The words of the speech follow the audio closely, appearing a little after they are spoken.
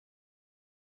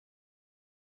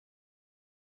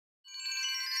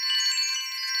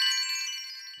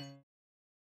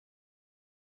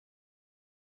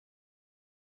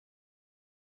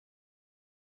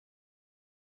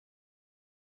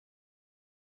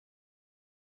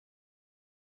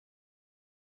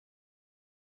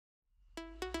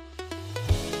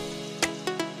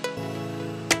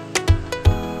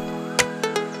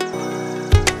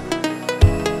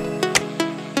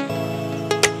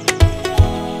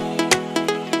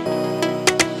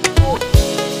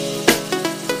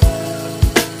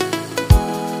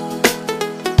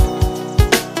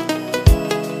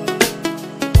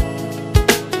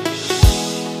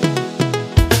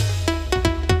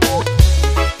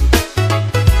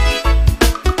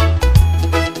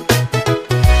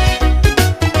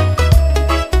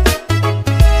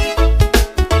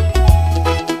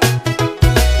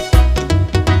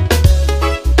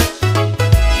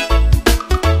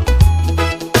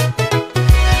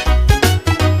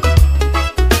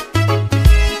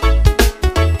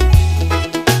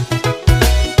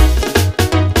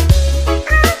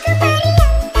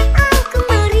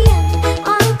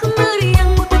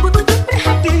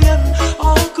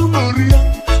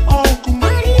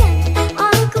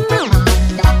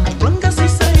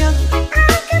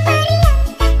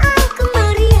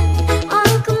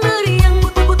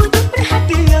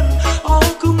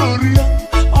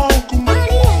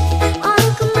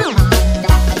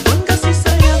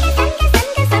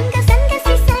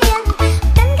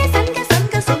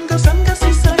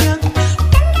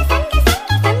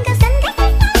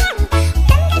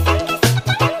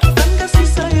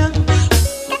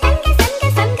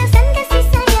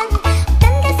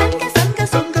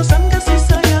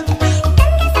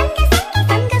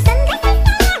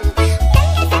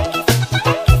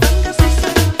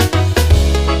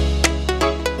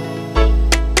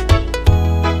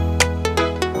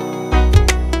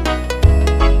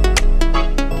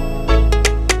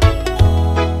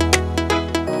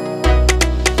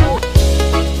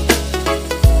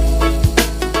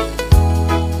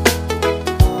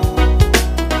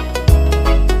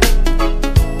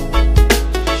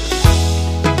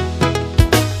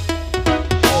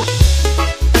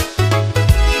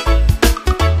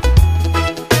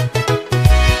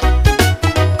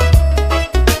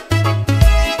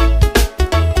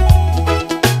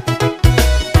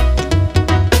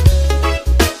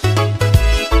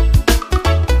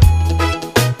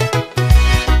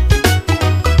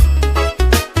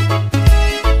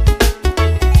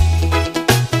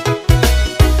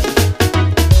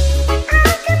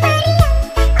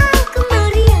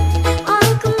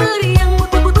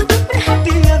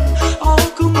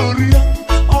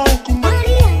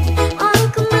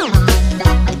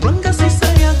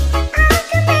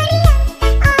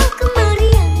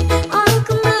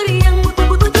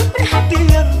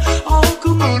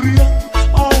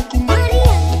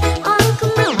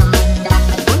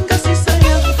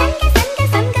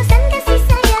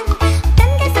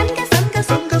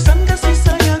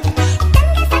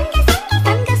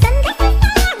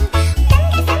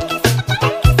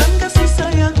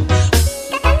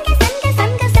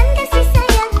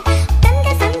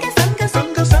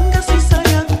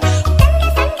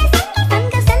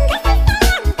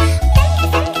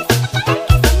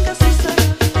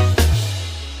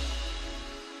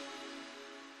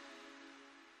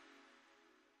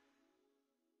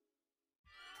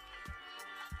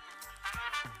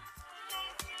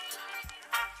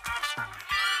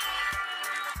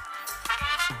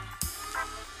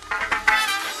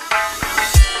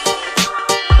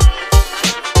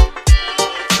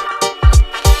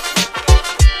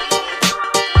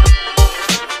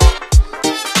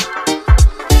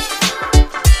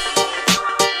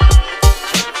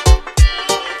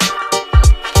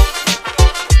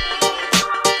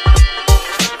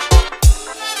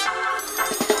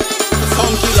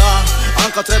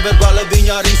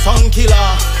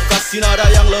Kasih nada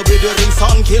yang lebih dari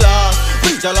sound killer.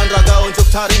 Beri jalan raga untuk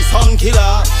taring sound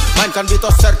killer. Mainkan beat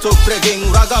toaster to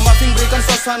breaking. Raga muffin berikan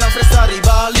suasana fresh dari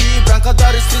Bali. Berangkat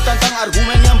dari street tentang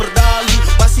argumen yang berdali.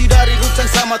 Masih dari roots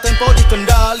yang sama tempo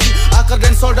dikendali. Akar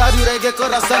dan soul dari reggae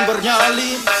keras dan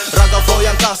bernyali. Raga flow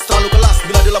yang khas terlalu kelas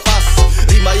bila dilepas.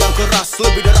 Rima yang keras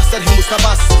lebih deras dan hembus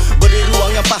nafas. Beri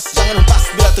ruang yang pas jangan hempas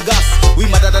bila tegas.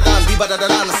 Wima dadadan, biba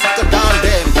dadadan, sekedar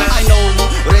dem. I know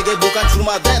reggae bukan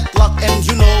cuma deadlock and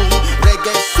you know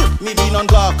reggae suit me be non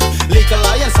block. Lika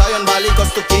layan sayon balik kos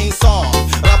to king song.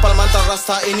 Rapal mantar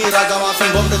rasta ini raga muffin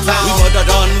bomb the town. We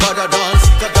badadan,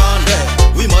 sekedar dem.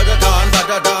 We badadan,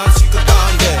 sekedar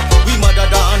dem. We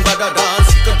badadan,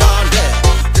 sekedar dem.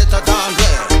 Detadan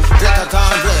dem,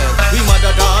 detadan dem. We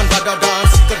badadan,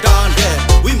 sekedar dem.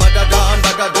 We badadan,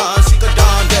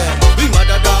 sekedar dem. We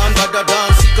badadan,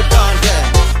 sekedar dem.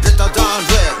 Detadan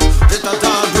dem,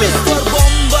 detadan dem. Mr.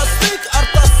 Bombastic,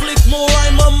 artas flick mulai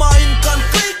memainkan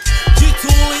klik. Jitu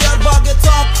liar bagai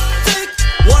taktik.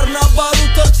 Warna baru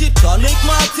tercipta,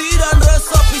 nikmati dan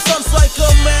resapi sounds like a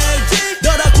magic.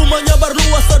 Dadaku menyebar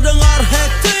luas terdengar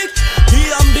hektik.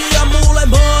 Diam-diam mulai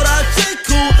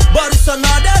meracikku. Barisan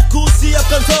nadaku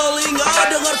siapkan telinga.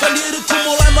 Dengarkan diriku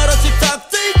mulai meracik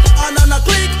taktik. Anak-anak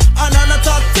klik, anak-anak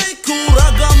taktikku.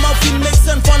 Ragam muffin mix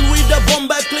and fun with the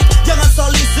Bombay click. Jangan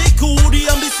salisiku,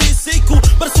 diam di sisiku.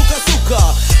 Bersuka-suka,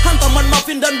 hantaman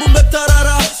muffin dan boom-bap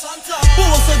terarah.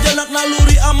 Buang sejenak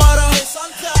naluri amarah.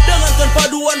 Dengarkan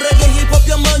paduan reggae hip hop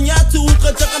yang menyatu.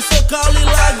 Kencangkan sekali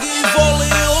lagi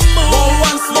volume. Roll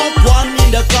one, smoke one in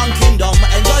the Kang Kingdom.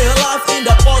 Enjoy your life in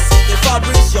the positive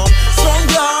vibration.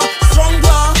 Stronger,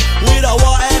 stronger with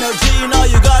our energy. Now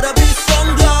you gotta be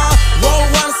stronger. Roll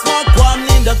one, smoke one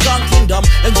in the Kang Kingdom.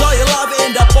 Enjoy your life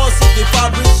in the positive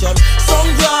vibration.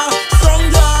 Stronger,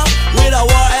 stronger with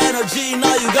our energy.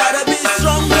 Now you gotta be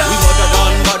stronger. We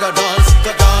badadan,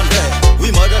 sekedar dem. We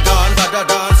badadan,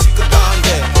 sekedar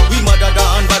dem. We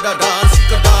badadan,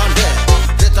 sekedar dem.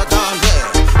 Detadan dem,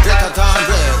 detadan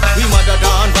dem. We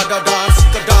badadan,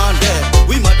 sekedar dem.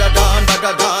 We badadan,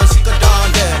 sekedar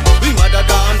dem. We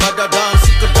badadan,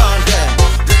 sekedar dem.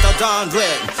 Detadan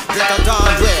dem,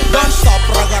 detadan dem. Don't stop,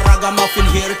 raga-raga muffin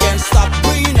here can't stop.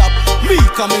 Bring up, me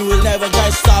coming will never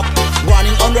guys stop.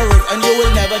 Running on the road and you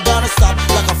will never gonna stop.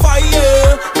 Like a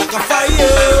fire, like a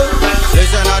fire.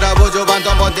 Listen ada bojo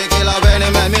bantam ponti kila beni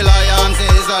men milayan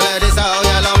sisa ladies how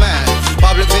yellow man.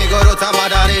 Public figure utama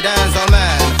dari dancehall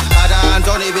man. Ada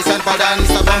Anthony Vincent Padan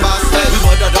Mr. Bombastic. We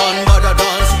badadan,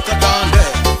 sekedar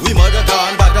dem. We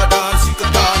badadan,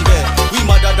 sekedar dem. We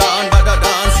badadan,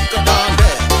 sekedar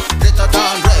dem.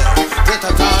 Detadan dem,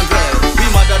 detadan dem. We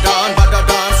badadan,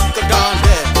 sekedar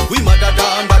dem. We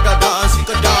badadan,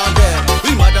 sekedar dem.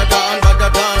 We badadan,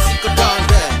 sekedar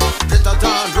dem.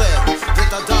 Detadan dem,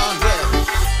 detadan dem.